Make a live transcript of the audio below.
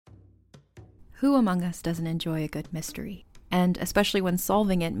Who among us doesn't enjoy a good mystery? And especially when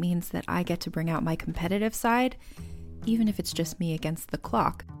solving it means that I get to bring out my competitive side, even if it's just me against the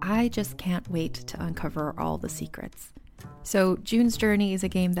clock. I just can't wait to uncover all the secrets. So June's Journey is a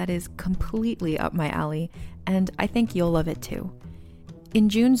game that is completely up my alley, and I think you'll love it too. In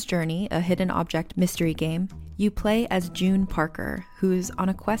June's Journey, a hidden object mystery game, you play as June Parker, who's on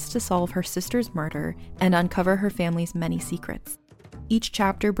a quest to solve her sister's murder and uncover her family's many secrets. Each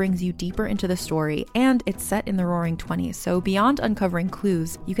chapter brings you deeper into the story, and it's set in the Roaring '20s, so beyond uncovering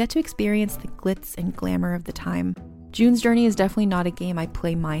clues, you get to experience the glitz and glamour of the time. June's Journey is definitely not a game I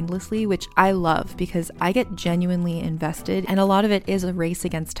play mindlessly, which I love because I get genuinely invested, and a lot of it is a race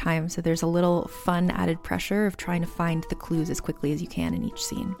against time, so there's a little fun added pressure of trying to find the clues as quickly as you can in each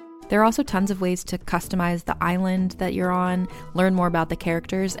scene. There are also tons of ways to customize the island that you're on, learn more about the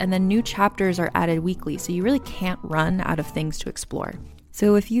characters, and then new chapters are added weekly, so you really can't run out of things to explore.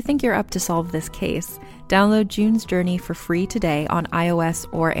 So if you think you're up to solve this case, download June's Journey for free today on iOS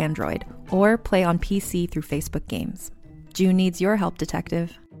or Android, or play on PC through Facebook Games. June needs your help,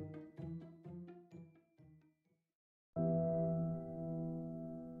 detective.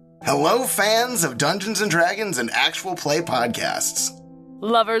 Hello, fans of Dungeons & Dragons and actual play podcasts.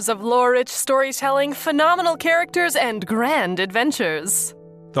 Lovers of lore-rich storytelling, phenomenal characters, and grand adventures.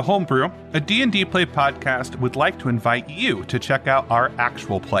 The Homebrew, a D&D play podcast, would like to invite you to check out our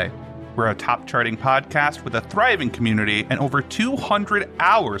actual play. We're a top-charting podcast with a thriving community and over 200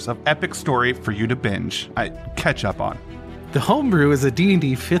 hours of epic story for you to binge. Catch up on. The Homebrew is a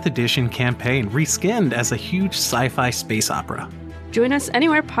D&D 5th edition campaign reskinned as a huge sci-fi space opera. Join us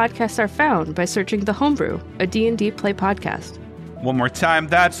anywhere podcasts are found by searching The Homebrew, a D&D play podcast. One more time,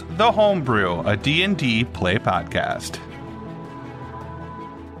 that's The Homebrew, a D&D play podcast.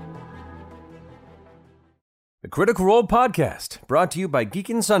 The Critical Role Podcast, brought to you by Geek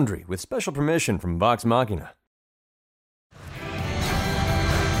and Sundry, with special permission from Vox Machina.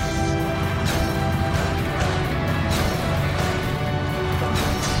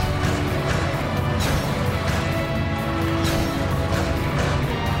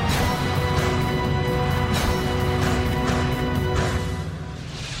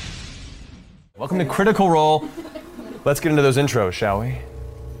 Welcome to Critical Role. Let's get into those intros, shall we?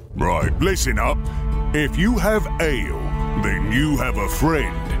 Right, listen up. If you have ale, then you have a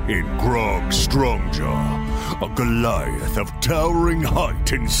friend in Grog Strongjaw, a Goliath of towering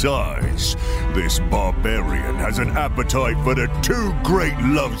height and size. This barbarian has an appetite for the two great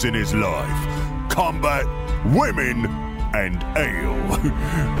loves in his life: combat, women, and ale.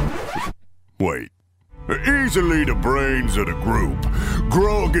 Wait. Easily the brains of the group,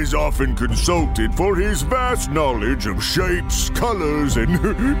 Grog is often consulted for his vast knowledge of shapes, colors,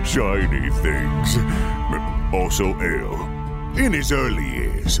 and shiny things. Also Ale. In his early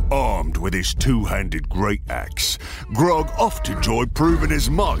years, armed with his two-handed great axe, Grog oft enjoyed proving his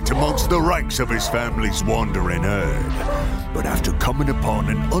might amongst the ranks of his family's wandering herd. But after coming upon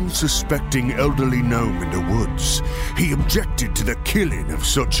an unsuspecting elderly gnome in the woods, he objected to the killing of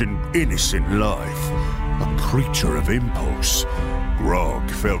such an innocent life. A creature of impulse, Grog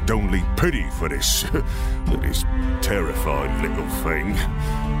felt only pity for this terrified little thing.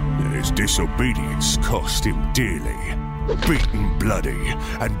 His disobedience cost him dearly. Beaten bloody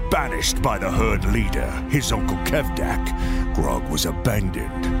and banished by the herd leader, his Uncle Kevdak, Grog was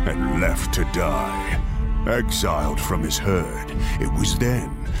abandoned and left to die. Exiled from his herd, it was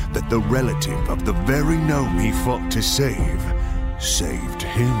then that the relative of the very gnome he fought to save saved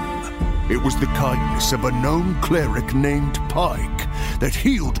him. It was the kindness of a gnome cleric named Pike that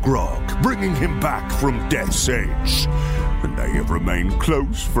healed Grog, bringing him back from death's edge. And they have remained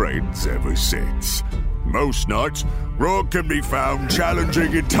close friends ever since. Most nights, Grog can be found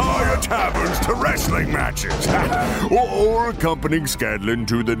challenging entire taverns to wrestling matches, or accompanying Scadlin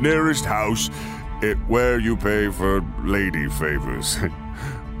to the nearest house where you pay for lady favors.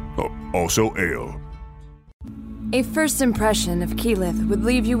 Also ale. A first impression of Keyleth would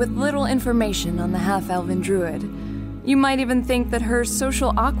leave you with little information on the half-elven druid. You might even think that her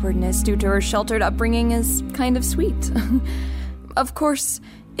social awkwardness due to her sheltered upbringing is kind of sweet. Of course,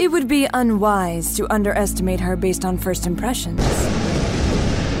 it would be unwise to underestimate her based on first impressions.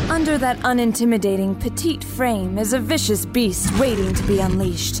 Under that unintimidating petite frame is a vicious beast waiting to be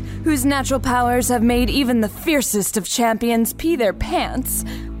unleashed, whose natural powers have made even the fiercest of champions pee their pants.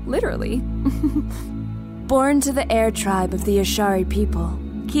 Literally. Born to the air tribe of the Ashari people,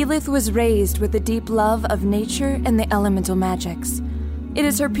 Keyleth was raised with a deep love of nature and the elemental magics. It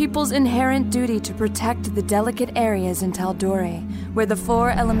is her people's inherent duty to protect the delicate areas in Taldore, where the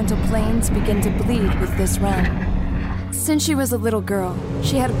four elemental planes begin to bleed with this realm. Since she was a little girl,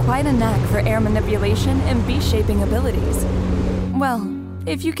 she had quite a knack for air manipulation and beast-shaping abilities. Well,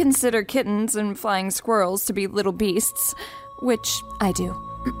 if you consider kittens and flying squirrels to be little beasts, which I do.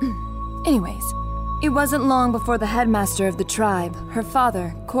 Anyways, it wasn't long before the headmaster of the tribe, her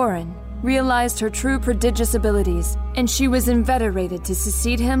father, Corin, realized her true prodigious abilities, and she was inveterated to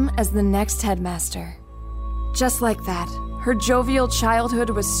succeed him as the next headmaster. Just like that, her jovial childhood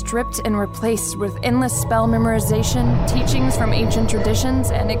was stripped and replaced with endless spell memorization, teachings from ancient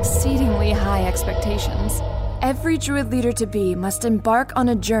traditions, and exceedingly high expectations. Every druid leader-to-be must embark on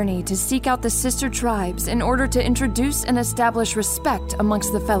a journey to seek out the sister tribes in order to introduce and establish respect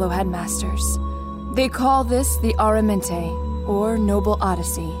amongst the fellow headmasters. They call this the Aramente, or Noble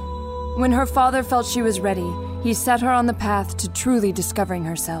Odyssey. When her father felt she was ready, he set her on the path to truly discovering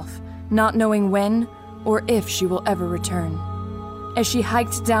herself, not knowing when or if she will ever return. As she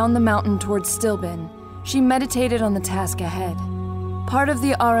hiked down the mountain towards Stilben, she meditated on the task ahead. Part of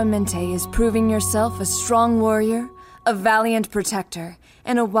the Aramente is proving yourself a strong warrior, a valiant protector,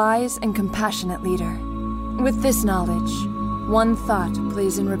 and a wise and compassionate leader. With this knowledge, one thought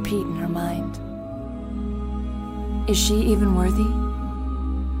plays in repeat in her mind. Is she even worthy?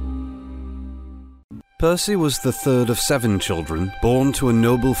 Percy was the third of 7 children, born to a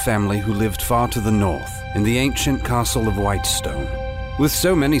noble family who lived far to the north, in the ancient castle of Whitestone. With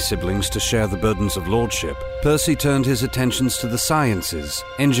so many siblings to share the burdens of lordship, Percy turned his attentions to the sciences,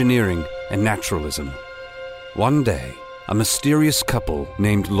 engineering, and naturalism. One day, a mysterious couple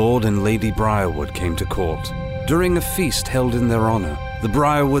named Lord and Lady Briarwood came to court. During a feast held in their honor, the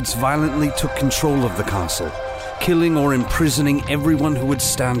Briarwoods violently took control of the castle, killing or imprisoning everyone who would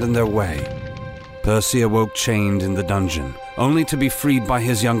stand in their way. Percy awoke chained in the dungeon, only to be freed by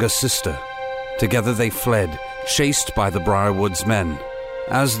his younger sister. Together they fled, chased by the Briarwoods' men.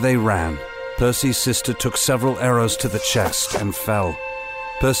 As they ran, Percy's sister took several arrows to the chest and fell.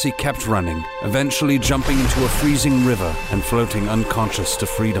 Percy kept running, eventually jumping into a freezing river and floating unconscious to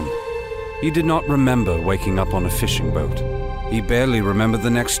freedom. He did not remember waking up on a fishing boat. He barely remembered the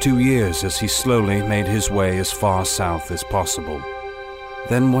next 2 years as he slowly made his way as far south as possible.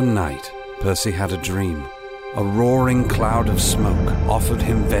 Then one night, Percy had a dream. A roaring cloud of smoke offered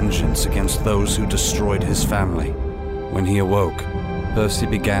him vengeance against those who destroyed his family. When he awoke, Percy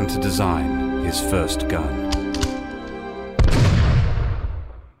began to design his first gun.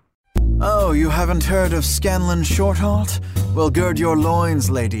 Oh, you haven't heard of Scanlan Shorthalt? Well, gird your loins,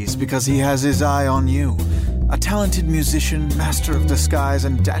 ladies, because he has his eye on you. A talented musician, master of disguise,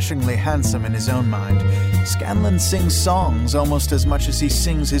 and dashingly handsome in his own mind, Scanlan sings songs almost as much as he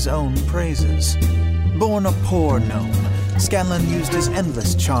sings his own praises. Born a poor gnome, Scanlan used his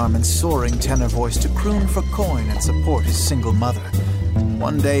endless charm and soaring tenor voice to croon for coin and support his single mother.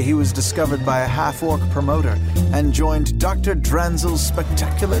 One day he was discovered by a half-orc promoter and joined Dr. Dranzel's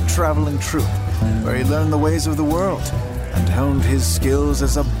spectacular traveling troupe, where he learned the ways of the world and honed his skills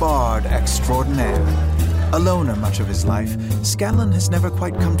as a bard extraordinaire. A loner much of his life, Scanlan has never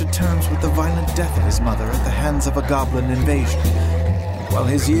quite come to terms with the violent death of his mother at the hands of a goblin invasion. While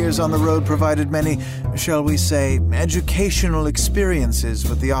his years on the road provided many, shall we say, educational experiences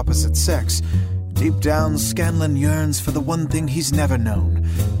with the opposite sex, deep down Scanlan yearns for the one thing he's never known,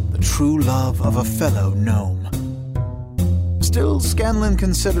 the true love of a fellow gnome. Still, Scanlan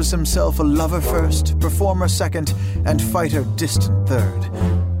considers himself a lover first, performer second, and fighter distant third.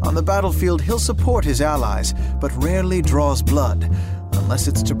 On the battlefield, he'll support his allies, but rarely draws blood, unless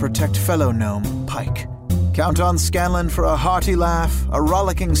it's to protect fellow gnome Pike. Count on Scanlan for a hearty laugh, a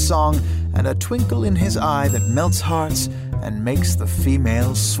rollicking song, and a twinkle in his eye that melts hearts and makes the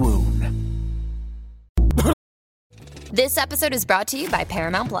female swoon. This episode is brought to you by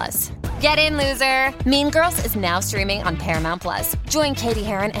Paramount Plus. Get in, loser! Mean Girls is now streaming on Paramount Plus. Join Katie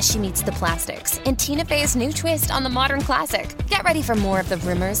Heron as she meets the plastics in Tina Fey's new twist on the modern classic. Get ready for more of the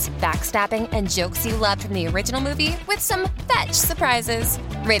rumors, backstabbing, and jokes you loved from the original movie with some fetch surprises.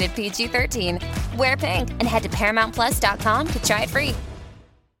 Rated PG-13. Wear pink and head to ParamountPlus.com to try it free.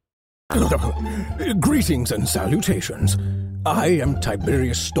 Greetings and salutations. I am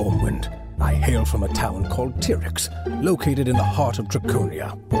Tiberius Stormwind. I hail from a town called Tyrix, located in the heart of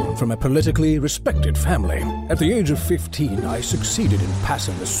Draconia, born from a politically respected family. At the age of 15, I succeeded in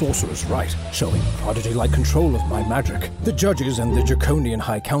passing the Sorcerer's Rite, showing prodigy-like control of my magic. The judges and the Draconian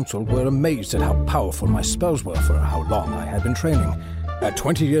High Council were amazed at how powerful my spells were for how long I had been training. At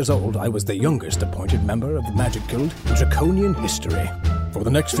 20 years old, I was the youngest appointed member of the Magic Guild in Draconian history. For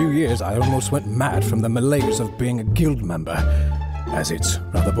the next few years, I almost went mad from the malaise of being a guild member, as it's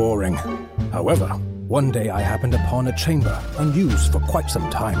rather boring. However, One day I happened upon a chamber unused for quite some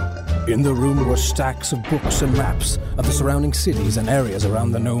time. In the room were stacks of books and maps of the surrounding cities and areas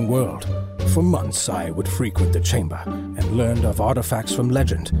around the known world. For months I would frequent the chamber and learned of artifacts from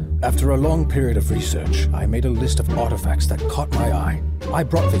legend. After a long period of research, I made a list of artifacts that caught my eye. I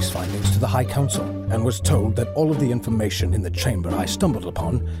brought these findings to the High Council and was told that all of the information in the chamber I stumbled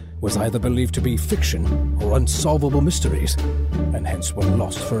upon was either believed to be fiction or unsolvable mysteries, and hence were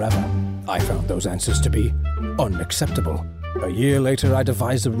lost forever. I found those answers to be unacceptable. A year later, I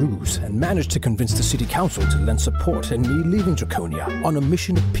devised a ruse and managed to convince the city council to lend support in me leaving Draconia on a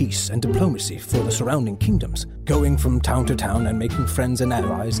mission of peace and diplomacy for the surrounding kingdoms, going from town to town and making friends and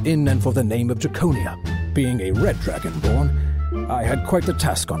allies in and for the name of Draconia. Being a red dragonborn, I had quite the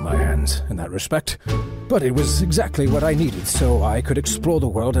task on my hands in that respect, but it was exactly what I needed so I could explore the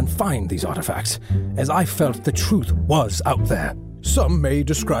world and find these artifacts, as I felt the truth was out there. Some may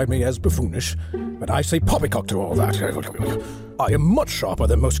describe me as buffoonish, but I say poppycock to all that. I am much sharper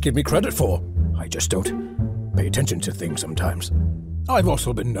than most give me credit for. I just don't pay attention to things sometimes. I've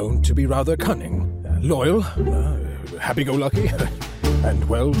also been known to be rather cunning, loyal, happy-go-lucky, and,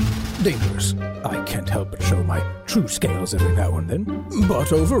 well, dangerous. I can't help but show my true scales every now and then.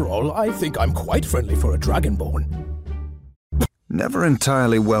 But overall, I think I'm quite friendly for a dragonborn. Never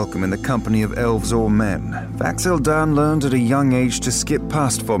entirely welcome in the company of elves or men, Vax'ildan learned at a young age to skip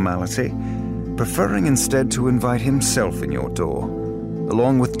past formality, preferring instead to invite himself in your door.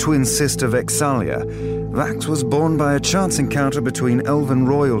 Along with twin sister Vexalia, Vax was born by a chance encounter between elven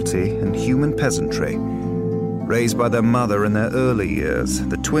royalty and human peasantry. Raised by their mother in their early years,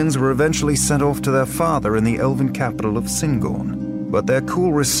 the twins were eventually sent off to their father in the elven capital of Singorn. But their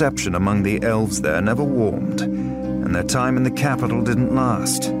cool reception among the elves there never warmed, and their time in the capital didn't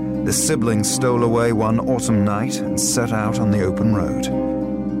last. The siblings stole away one autumn night and set out on the open road.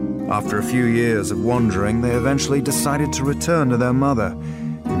 After a few years of wandering, they eventually decided to return to their mother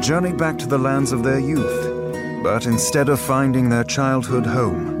and journeyed back to the lands of their youth. But instead of finding their childhood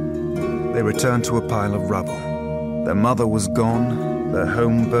home, they returned to a pile of rubble. Their mother was gone, their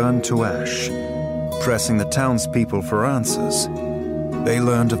home burned to ash. Pressing the townspeople for answers, they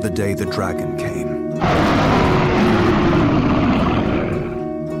learned of the day the dragon came.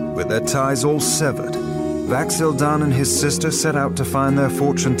 With their ties all severed, Vax'ildan and his sister set out to find their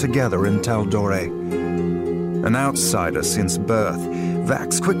fortune together in Taldore. An outsider since birth,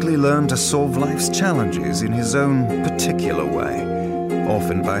 Vax quickly learned to solve life's challenges in his own particular way,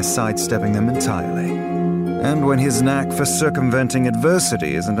 often by sidestepping them entirely. And when his knack for circumventing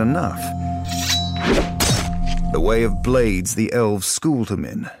adversity isn't enough, the way of blades the elves schooled him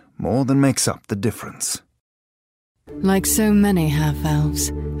in more than makes up the difference. Like so many half-elves,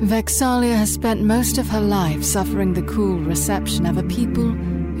 Vexalia has spent most of her life suffering the cool reception of a people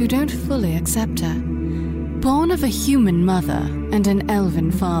who don't fully accept her. Born of a human mother and an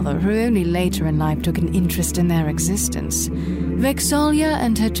elven father who only later in life took an interest in their existence, Vexalia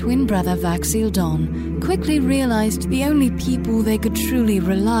and her twin brother Vax'ildan quickly realized the only people they could truly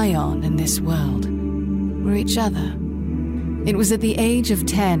rely on in this world were each other. It was at the age of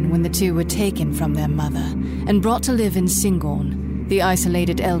 10 when the two were taken from their mother and brought to live in Singorn, the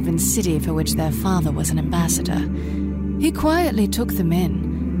isolated elven city for which their father was an ambassador. He quietly took them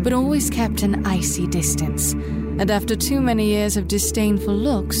in, but always kept an icy distance, and after too many years of disdainful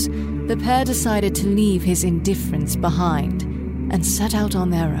looks, the pair decided to leave his indifference behind and set out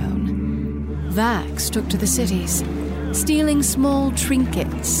on their own. Vax took to the cities, stealing small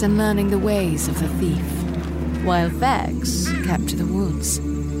trinkets and learning the ways of the thief, while Vex kept to the woods.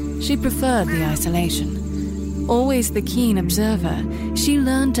 She preferred the isolation. Always the keen observer, she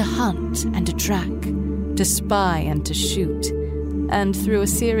learned to hunt and to track, to spy and to shoot, and through a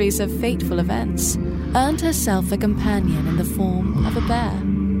series of fateful events, earned herself a companion in the form of a bear.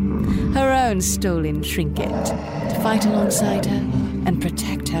 Her own stolen trinket, to fight alongside her and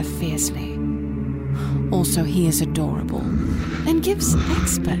protect her fiercely. Also, he is adorable and gives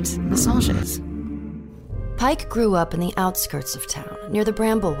expert massages. Pike grew up in the outskirts of town, near the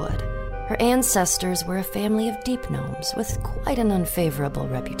Bramblewood. Her ancestors were a family of deep gnomes with quite an unfavorable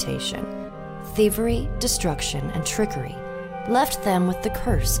reputation. Thievery, destruction, and trickery left them with the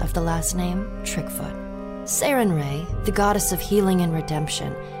curse of the last name Trickfoot. Sarenrae, the goddess of healing and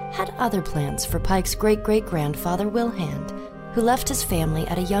redemption, had other plans for Pike's great-great-grandfather Wilhand, who left his family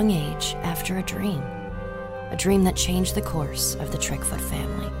at a young age after a dream that changed the course of the Trickfoot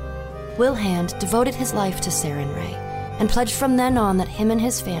family. Wilhand devoted his life to Sarenrae and pledged from then on that him and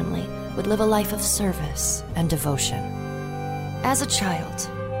his family would live a life of service and devotion. As a child,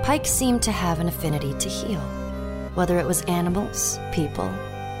 Pike seemed to have an affinity to heal. Whether it was animals, people,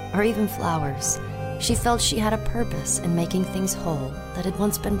 or even flowers, she felt she had a purpose in making things whole that had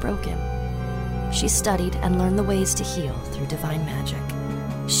once been broken. She studied and learned the ways to heal through divine magic.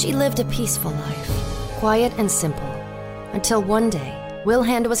 She lived a peaceful life, quiet and simple, until one day,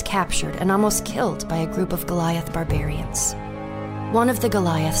 Wilhand was captured and almost killed by a group of Goliath barbarians. One of the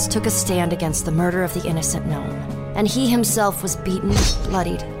Goliaths took a stand against the murder of the innocent gnome, and he himself was beaten,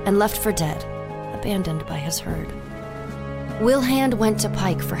 bloodied, and left for dead, abandoned by his herd. Wilhand went to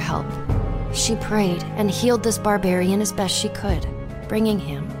Pike for help. She prayed and healed this barbarian as best she could, bringing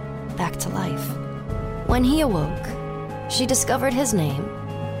him back to life. When he awoke, she discovered his name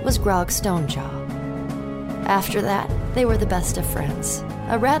was Grog Stonejaw. After that, they were the best of friends,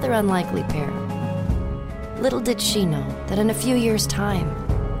 a rather unlikely pair. Little did she know that in a few years' time,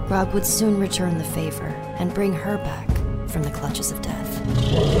 Grog would soon return the favor and bring her back from the clutches of death.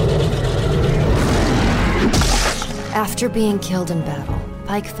 After being killed in battle,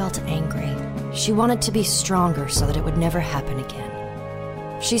 Pike felt angry. She wanted to be stronger so that it would never happen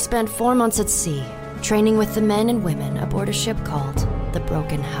again. She spent 4 months at sea, training with the men and women aboard a ship called the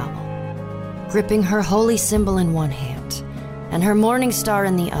Broken Howl. Gripping her holy symbol in one hand and her morning star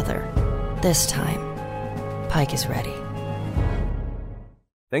in the other, this time, Pike is ready.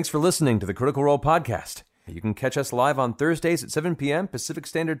 Thanks for listening to the Critical Role Podcast. You can catch us live on Thursdays at 7 p.m. Pacific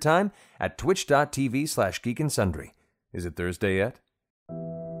Standard Time at twitch.tv/geekandsundry. Is it Thursday yet?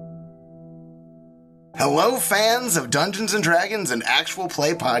 Hello, fans of Dungeons & Dragons and actual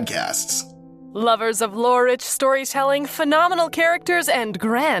play podcasts. Lovers of lore-rich storytelling, phenomenal characters, and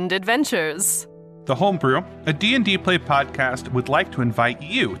grand adventures. The Homebrew, a D&D play podcast, would like to invite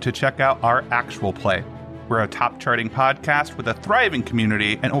you to check out our actual play. We're a top-charting podcast with a thriving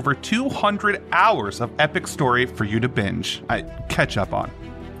community and over 200 hours of epic story for you to binge. Catch up on.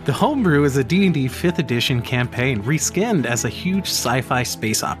 The Homebrew is a D&D 5th edition campaign reskinned as a huge sci-fi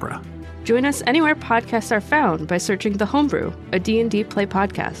space opera. Join us anywhere podcasts are found by searching The Homebrew, a D&D play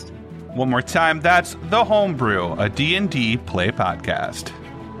podcast. One more time, that's The Homebrew, a D&D play podcast.